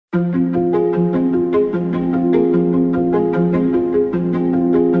Alright,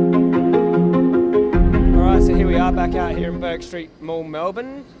 so here we are back out here in Bourke Street Mall,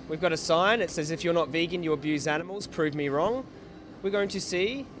 Melbourne. We've got a sign. It says, if you're not vegan, you abuse animals. Prove me wrong. We're going to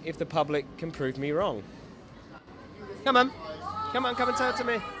see if the public can prove me wrong. Come on. Come and tell it to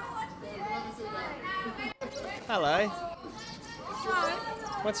me. Hello. So,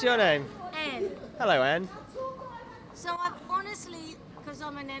 What's your name? Anne. Hello, Anne. So I've honestly, because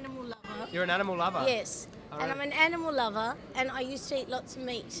I'm an animal lover. You're an animal lover? Yes. All And right. I'm an animal lover, and I used to eat lots of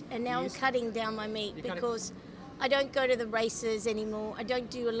meat, and now I'm cutting down my meat You're cutting- because I don't go to the races anymore. I don't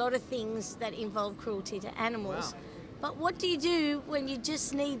do a lot of things that involve cruelty to animals. Wow. But what do you do when you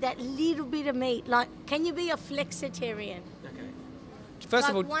just need that little bit of meat? Like, can you be a flexitarian? Okay. First Like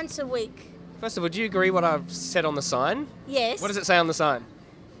of all, once a week? do you agree what I've said on the sign? Yes. What does it say on the sign?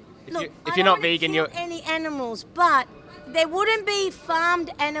 Look, If I you're don't not wanna vegan, kill you're... any animals, but there wouldn't be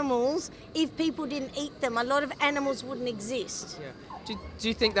farmed animals if people didn't eat them. A lot of animals wouldn't exist. Yeah. Do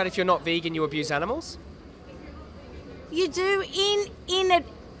you think that if you're not vegan, you abuse animals? You do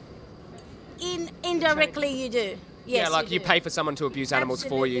indirectly. You do. Yes, yeah, like you do. pay for someone to abuse animals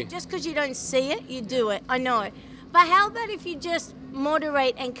for you. Absolutely. Just because you don't see it, you do it. I know. But how about if you just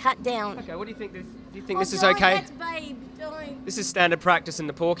moderate and cut down? Okay, what do you think? Do you think Oh, this is don't, okay? That's babe. Don't. This is standard practice in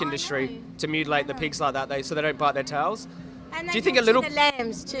the pork industry know. to mutilate the pigs like that, so they don't bite their tails. And Do you think a butcher little- the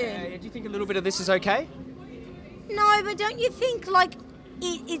lambs too? Do you think a little bit of this is okay? No, but don't you think like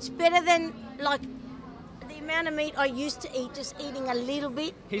it's better than like the amount of meat I used to eat, just eating a little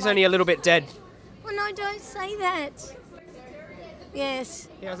bit? He's like, only a little bit dead. Well, no, don't say that. Yes.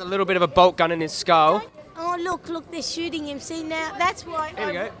 He has a little bit of a bolt gun in his skull. Oh, look, they're shooting him. See now, that's why. Here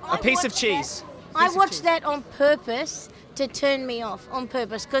we go. A piece of cheese. I Piece of watched cheese. that on purpose to turn me off, on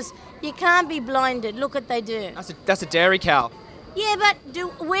purpose, because you can't be blinded. Look what they do. That's a dairy cow. Yeah, but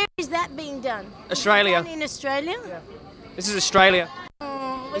where is that being done? Australia. Done in Australia? This is Australia.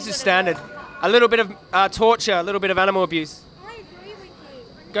 Oh, This we've is gotta standard. A little bit of torture, a little bit of animal abuse. go. I agree with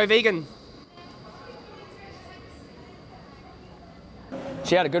you. Go vegan.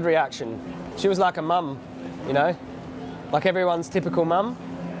 She had a good reaction. She was like a mum, you know? Like everyone's typical mum.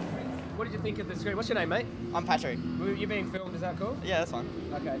 What did you think of the screen? What's your name, mate? I'm Patrick. You're being filmed, is that cool? Yeah, that's fine.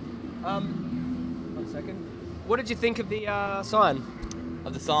 Okay. 1 second. What did you think of the sign?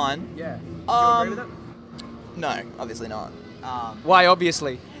 Of the sign? Yeah. Do you agree with it? No, obviously not. Why,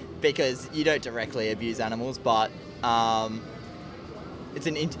 obviously? Because you don't directly abuse animals, but it's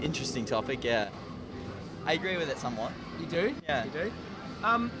an interesting topic, yeah. I agree with it somewhat. You do? Yeah. You do?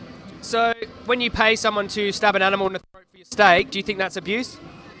 So, when you pay someone to stab an animal in the throat for your steak, do you think that's abuse?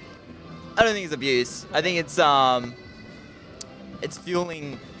 I don't think it's abuse. I think it's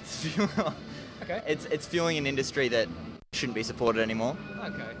fueling. Okay. It's fueling an industry that shouldn't be supported anymore.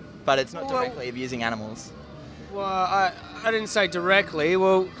 Okay. But it's not Well- directly abusing animals. Well, I didn't say directly.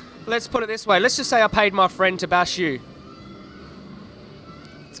 Well, let's put it this way. Let's just say I paid my friend to bash you.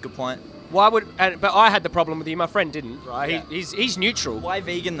 It's a good point. Why would? But I had the problem with you. My friend didn't. Right? Yeah. He's neutral. Why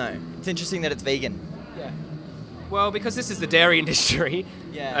vegan though? It's interesting that it's vegan. Yeah. Well, because this is the dairy industry.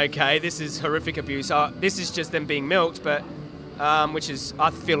 Yeah. Okay. This is horrific abuse. This is just them being milked, but which is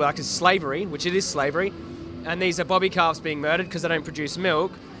I feel like is slavery, which it is slavery. And these are bobby calves being murdered because they don't produce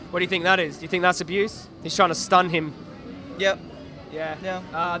milk. What do you think that is? Do you think that's abuse? He's trying to stun him. Yep. Yeah.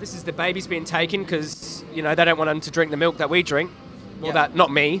 Yeah. This is the babies being taken because they don't want them to drink the milk that we drink. Well, Yeah. that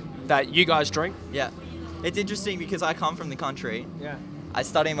not me, that you guys drink. Yeah. It's interesting because I come from the country. Yeah. I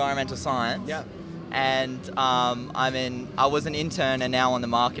study environmental science. Yeah. And I was an intern and now on the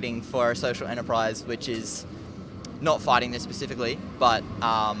marketing for a social enterprise, which is not fighting this specifically, but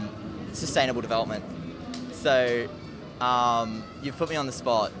sustainable development. So you've put me on the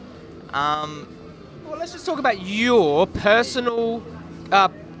spot. Well, let's just talk about your personal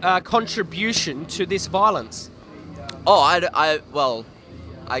contribution to this violence. Oh, I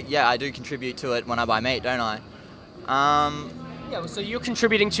do contribute to it when I buy meat, don't I? Yeah, well, so you're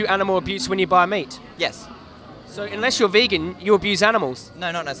contributing to animal abuse when you buy meat. Yes. So unless you're vegan, you abuse animals. No,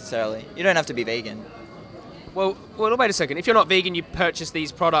 not necessarily. You don't have to be vegan. Well, wait a second. If you're not vegan, you purchase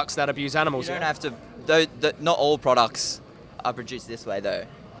these products that abuse animals. You don't have to. Not all products are produced this way, though.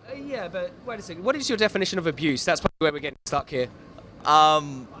 Yeah, but wait a second. What is your definition of abuse? That's probably where we're getting stuck here.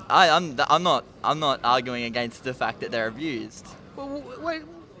 I'm not arguing against the fact that they're abused. Well,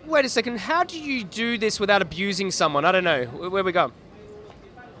 wait a second. How do you do this without abusing someone? I don't know. Where we go?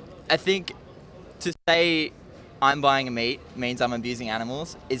 I think to say I'm buying a meat means I'm abusing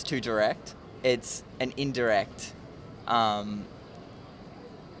animals is too direct. It's an indirect.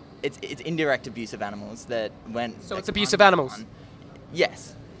 It's indirect abuse of animals that when. So that it's abuse can't of be animals? done.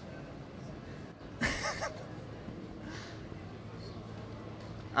 Yes.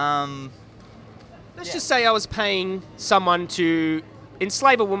 Let's just say I was paying someone to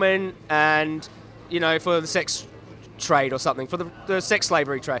enslave a woman and, for the sex trade or something, for the sex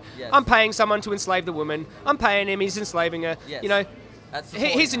slavery trade. Yes. I'm paying someone to enslave the woman. I'm paying him, he's enslaving her. Yes. That's the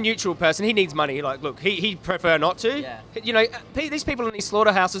point. He's a neutral person. He needs money. Like, look, he'd prefer not to. Yeah. These people in these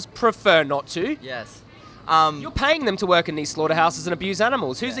slaughterhouses prefer not to. Yes. You're paying them to work in these slaughterhouses and abuse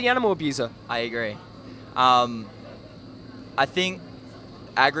animals. Who's the animal abuser? I agree. I think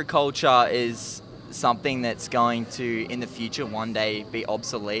agriculture is something that's going to, in the future, one day be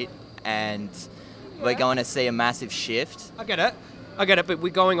obsolete, and we're going to see a massive shift. I get it, but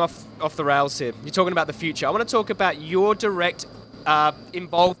we're going off the rails here. You're talking about the future. I want to talk about your direct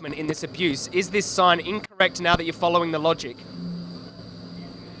involvement in this abuse. Is this sign incorrect now that you're following the logic?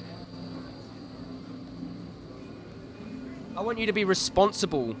 I want you to be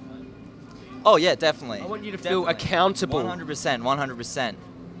responsible. Oh yeah, definitely. I want you to feel accountable.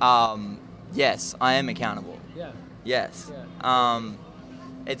 100%. Yes, I am accountable. Yeah. Yes. Yeah.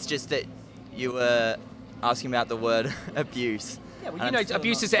 It's just that you were asking about the word abuse. Yeah, well,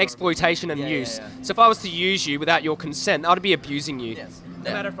 abuse is exploitation and use. Yeah. So if I was to use you without your consent, I'd be abusing you. Yes.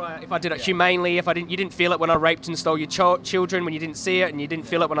 No matter if I did it humanely, you didn't feel it when I raped and stole your children, when you didn't see it, and you didn't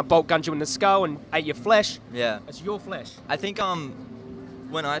feel it when I bolt gunned you in the skull and ate your flesh. Yeah. It's your flesh. I think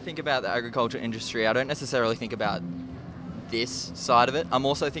when I think about the agriculture industry, I don't necessarily think about this side of it. I'm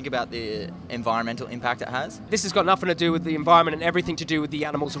also thinking about the environmental impact it has. This has got nothing to do with the environment and everything to do with the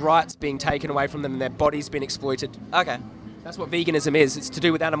animals' rights being taken away from them and their bodies being exploited. Okay. That's what veganism is. It's to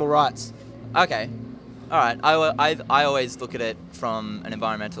do with animal rights. Okay. All right. I always look at it from an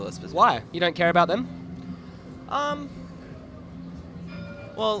environmentalist perspective. Why? You don't care about them?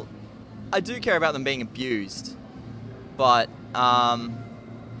 Well, I do care about them being abused, but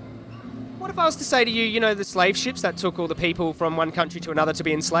what if I was to say to you, the slave ships that took all the people from one country to another to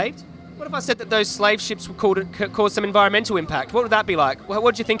be enslaved? What if I said that those slave ships would cause some environmental impact? What would that be like? What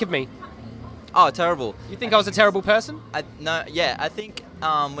would you think of me? Oh, terrible. You think I was a terrible person? I think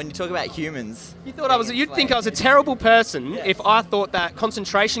when you talk about humans... You'd think I was a terrible person if I thought that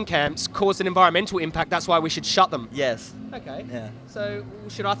concentration camps caused an environmental impact, that's why we should shut them. Yes. Okay. Yeah. So,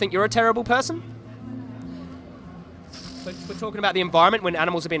 should I think you're a terrible person? We're talking about the environment when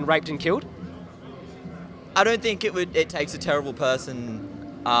animals are being raped and killed? I don't think it takes a terrible person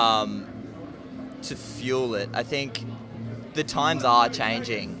to fuel it. I think the times are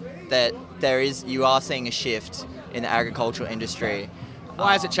changing. That you are seeing a shift in the agricultural industry.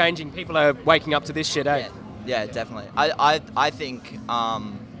 Why is it changing? People are waking up to this shit, eh? Yeah, definitely. I think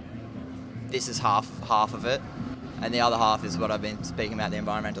this is half of it, and the other half is what I've been speaking about, the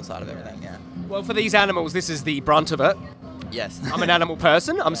environmental side of everything. Yeah. Well, for these animals, this is the brunt of it. Yes. I'm an animal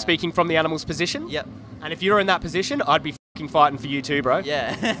person. I'm speaking from the animal's position. Yep. And if you're in that position, I'd be fucking fighting for you too, bro.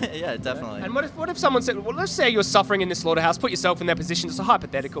 Yeah. Yeah, definitely. And what if someone said, well, let's say you're suffering in this slaughterhouse, put yourself in their position, it's a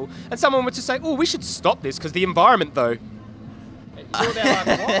hypothetical, and someone were to say, oh, we should stop this because the environment, though. You're there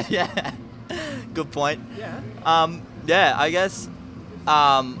like, what? Yeah. Good point. Yeah. Yeah, I guess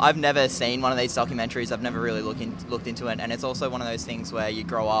I've never seen one of these documentaries. I've never really looked into it, and it's also one of those things where you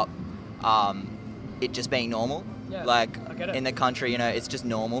grow up it just being normal. Yeah, like I get it. in the country, it's just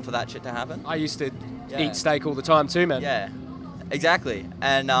normal for that shit to happen. I used to eat steak all the time too, man. Yeah, exactly.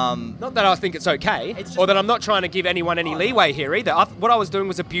 And not that I think it's okay, or that I'm not trying to give anyone any leeway here either. What I was doing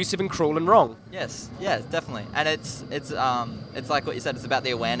was abusive and cruel and wrong. Yes, yeah, definitely. And it's like what you said. It's about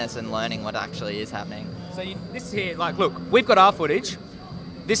the awareness and learning what actually is happening. So this here, like, look, we've got our footage.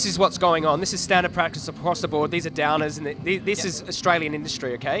 This is what's going on. This is standard practice across the board. These are downers, and this is Australian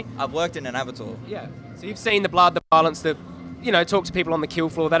industry, okay? I've worked in an abattoir. Yeah. So you've seen the blood, the violence, talk to people on the kill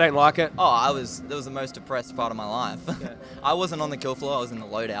floor. They don't like it. Oh, that was the most depressed part of my life. Yeah. I wasn't on the kill floor. I was in the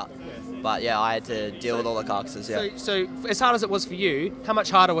loadout. Yeah. But yeah, I had to deal with all the carcasses. Yeah. So as hard as it was for you, how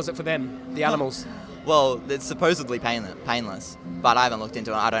much harder was it for them, the animals? Well, it's supposedly painless, but I haven't looked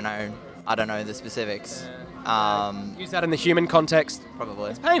into it. I don't know the specifics. Use that in the human context. Probably.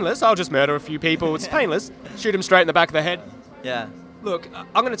 It's painless. I'll just murder a few people. It's painless. Shoot them straight in the back of the head. Yeah. Look,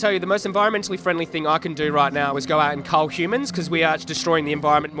 I'm going to tell you the most environmentally friendly thing I can do right now is go out and cull humans because we are destroying the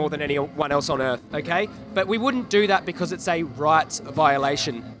environment more than anyone else on Earth, okay? But we wouldn't do that because it's a rights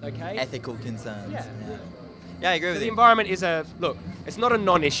violation, okay? Ethical concerns. Yeah. Yeah, I agree with you. The environment is it's not a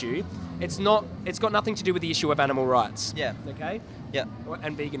non-issue. It's got nothing to do with the issue of animal rights. Yeah. Okay? Yeah.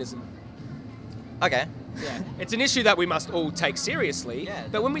 And veganism. Okay. Yeah. It's an issue that we must all take seriously. Yeah.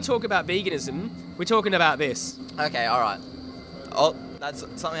 But when we talk about veganism, we're talking about this. Okay, all right. Oh, that's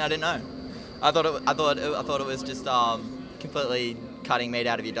something I didn't know. I thought it was just completely cutting meat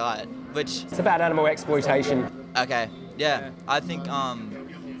out of your diet, which... It's about animal exploitation. Okay, yeah. I think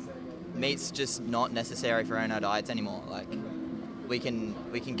meat's just not necessary for our diets anymore. Like, we can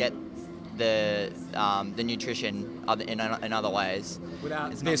get the nutrition in other ways.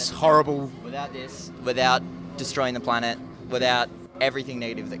 Without this horrible... Without destroying the planet, without everything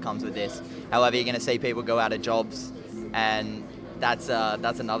negative that comes with this. However, you're going to see people go out of jobs, and that's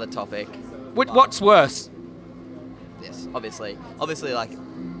another topic. What's worse? Yes, obviously, like,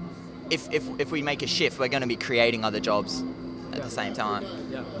 if we make a shift, we're going to be creating other jobs at the same time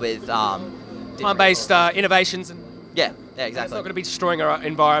with time-based innovations. And yeah, exactly. It's not going to be destroying our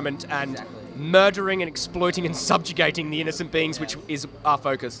environment and murdering and exploiting and subjugating the innocent beings, which is our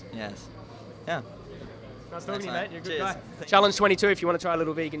focus. Yes. Yeah. Nice talking to you, mate. You're a good Cheers. guy. Challenge 22 if you want to try a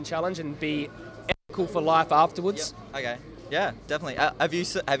little vegan challenge and be ethical for life afterwards. Yep. Okay. Yeah, definitely. Have you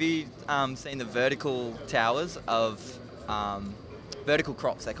seen the vertical towers of vertical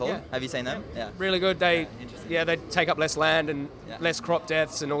crops? They're called. Yeah. Have you seen them? Yeah. Really good. They take up less land and less crop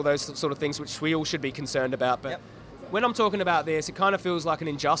deaths and all those sort of things, which we all should be concerned about. But when I'm talking about this, it kind of feels like an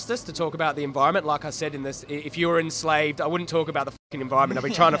injustice to talk about the environment. Like I said in this, if you were enslaved, I wouldn't talk about the fucking environment. I'd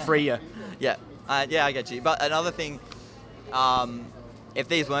be trying to free you. Yeah. Yeah, I get you. But another thing, if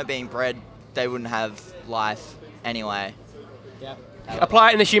these weren't being bred, they wouldn't have life anyway. Yeah. Apply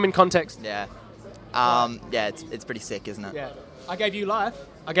it in the human context. Yeah. Yeah, it's pretty sick, isn't it? Yeah. I gave you life.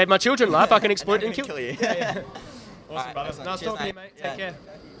 I gave my children life. I can exploit and kill you. Yeah. Awesome, Right, brother. Nice talking to you, mate. Take care.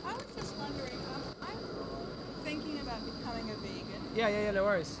 I was just wondering, I'm thinking about becoming a vegan. Yeah, no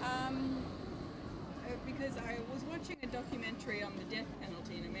worries. Because I was watching a documentary on the death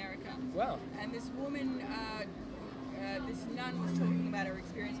penalty in America. Wow. And this woman, this nun was talking about her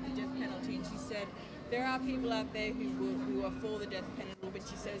experience with the death penalty, and she said, there are people out there who are for the death penalty, but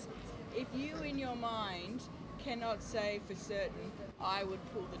she says, if you in your mind cannot say for certain, I would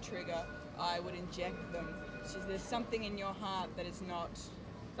pull the trigger, I would inject them. She says, there's something in your heart that is not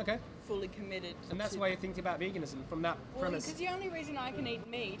fully committed. And that's why you think about veganism from that premise. Because the only reason I can eat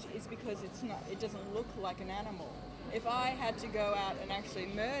meat is because it doesn't look like an animal. If I had to go out and actually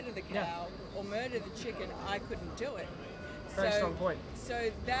murder the cow or murder the chicken, I couldn't do it. Very strong point.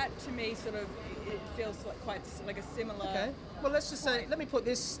 So that to me sort of, it feels quite like a similar... Okay. Well, let's just say, let me put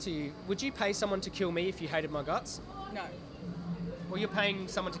this to you. Would you pay someone to kill me if you hated my guts? No. Well, you're paying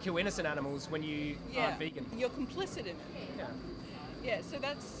someone to kill innocent animals when you aren't vegan. You're complicit in it. Yeah. Yeah, so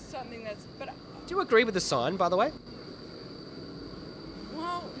that's something that's... But do you agree with the sign, by the way?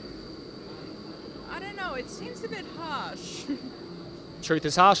 Well, I don't know. It seems a bit harsh. Truth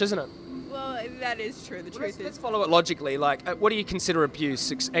is harsh, isn't it? Well, that is true. The truth is... Let's follow it logically. Like, what do you consider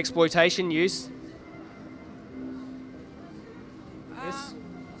abuse? Exploitation, use? Yes?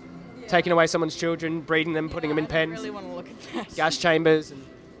 Yeah. Taking away someone's children, breeding them, putting them in pens? I don't really want to look at that. Gas chambers? And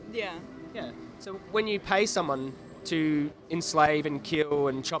Yeah. yeah. So when you pay someone to enslave and kill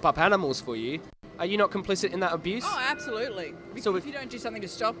and chop up animals for you, are you not complicit in that abuse? Oh, absolutely. Because So if you don't do something to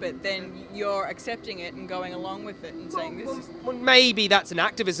stop it, then you're accepting it and going along with it and saying this is... Well, maybe that's an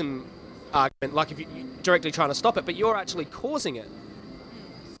activism argument, like if you're directly trying to stop it, but you're actually causing it.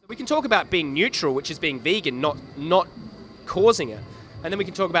 So we can talk about being neutral, which is being vegan, not causing it. And then we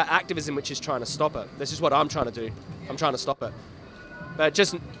can talk about activism, which is trying to stop it. This is what I'm trying to do. I'm trying to stop it. But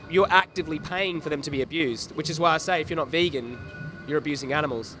just, you're actively paying for them to be abused, which is why I say if you're not vegan, you're abusing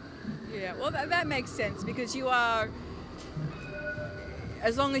animals. Yeah, well, that makes sense because you are...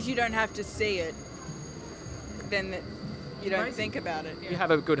 As long as you don't have to see it, then you don't think about it. You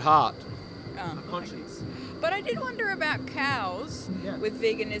have a good heart. A conscience. But I did wonder about cows with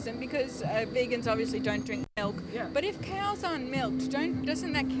veganism because vegans obviously don't drink milk. Yeah. But if cows aren't milked,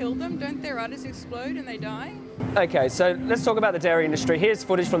 doesn't that kill them? Don't their udders explode and they die? Okay, so let's talk about the dairy industry. Here's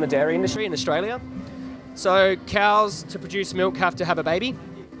footage from the dairy industry in Australia. So cows, to produce milk, have to have a baby.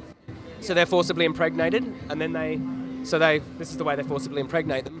 So they're forcibly impregnated, and then this is the way they forcibly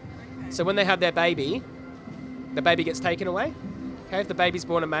impregnate them. So when they have their baby, the baby gets taken away. Okay, if the baby's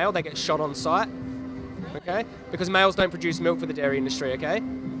born a male, they get shot on sight. Okay, because males don't produce milk for the dairy industry. Okay,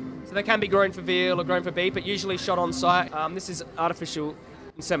 so they can be grown for veal or grown for beef, but usually shot on sight. This is artificial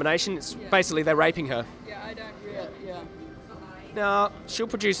insemination. It's basically they're raping her. Yeah, I don't really. Yeah. Now she'll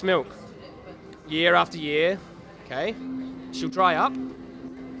produce milk year after year. Okay, she'll dry up.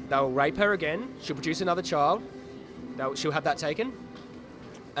 They'll rape her again. She'll produce another child. She'll have that taken.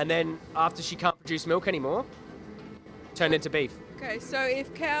 And then after she can't produce milk anymore, turn into beef. Okay, so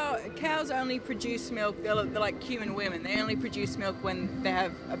if cows only produce milk, they're like human women. They only produce milk when they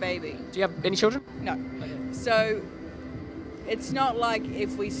have a baby. Do you have any children? No. Okay. So it's not like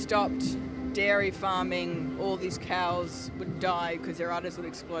if we stopped dairy farming, all these cows would die because their udders would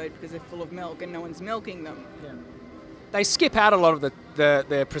explode because they're full of milk and no one's milking them. Yeah. they skip out a lot of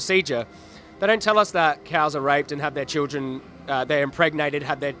the procedure. They don't tell us that cows are raped and have their children, they're impregnated,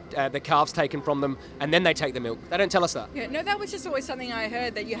 have their calves taken from them, and then they take the milk. They don't tell us that. Yeah, no, that was just always something I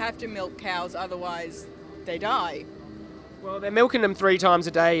heard, that you have to milk cows, otherwise they die. Well, they're milking them 3 times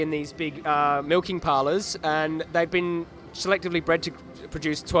a day in these big milking parlours, and they've been selectively bred to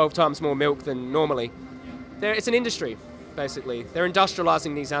produce 12 times more milk than normally. It's an industry, basically. They're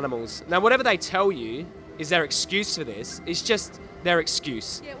industrialising these animals. Now, whatever they tell you is their excuse for this. It's just their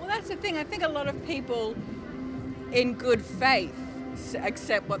excuse. Yeah, well, that's the thing. I think a lot of people in good faith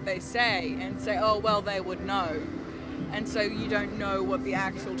accept what they say and say, oh, well, they would know. And so you don't know what the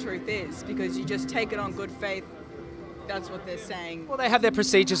actual truth is because you just take it on good faith. That's what they're saying. Well, they have their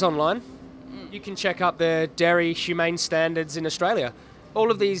procedures online. You can check up the dairy humane standards in Australia.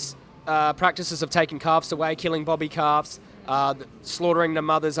 All of these practices of taking calves away, killing bobby calves, slaughtering the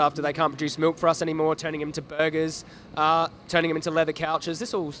mothers after they can't produce milk for us anymore, turning them into burgers, turning them into leather couches.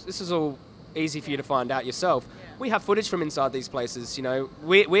 This is all easy for you to find out yourself. Yeah. We have footage from inside these places. You know,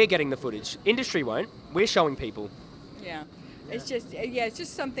 we're getting the footage. Industry won't. We're showing people. Yeah, it's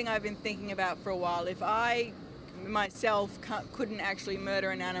just something I've been thinking about for a while. If I myself couldn't actually murder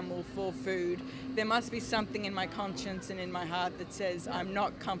an animal for food, there must be something in my conscience and in my heart that says I'm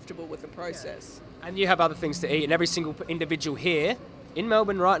not comfortable with the process. And you have other things to eat, and every single individual here in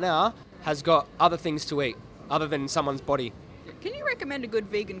Melbourne right now has got other things to eat other than someone's body. Can you recommend a good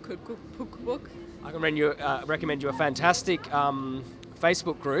vegan cookbook? I can recommend you a fantastic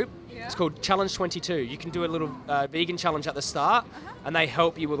Facebook group. Yeah. It's called Challenge 22. You can do a little vegan challenge at the start, and they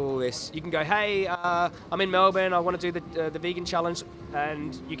help you with all this. You can go, hey, I'm in Melbourne, I want to do the vegan challenge,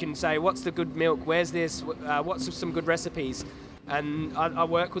 and you can say, what's the good milk, where's this, what's some good recipes, and I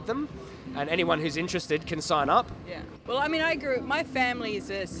work with them, and anyone who's interested can sign up. Yeah. Well, I mean, my family is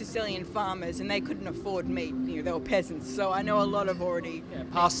Sicilian farmers, and they couldn't afford meat. You know, they were peasants, so I know a lot of already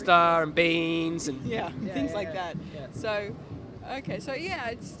Pasta and beans and things like that. Yeah. So. Okay, so yeah,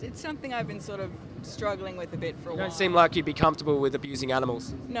 it's something I've been sort of struggling with a bit for a while. You don't seem like you'd be comfortable with abusing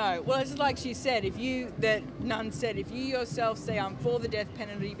animals. No, well, it's like she said, if you yourself say I'm for the death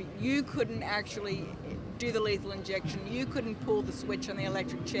penalty, but you couldn't actually do the lethal injection, you couldn't pull the switch on the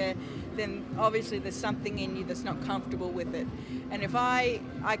electric chair, then obviously there's something in you that's not comfortable with it. And if I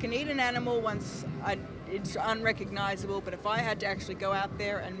can eat an animal once it's unrecognizable, but if I had to actually go out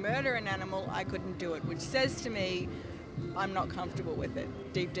there and murder an animal, I couldn't do it, which says to me, I'm not comfortable with it,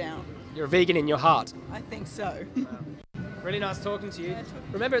 deep down. You're a vegan in your heart. I think so. Really nice talking to you. Yeah,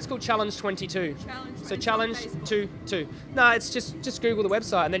 Remember, it's called Challenge 22. Challenge So 22 Challenge on Facebook. 22. No, it's just Google the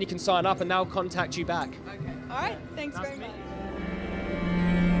website and then you can sign up and they'll contact you back. Okay. All right. Thanks very much.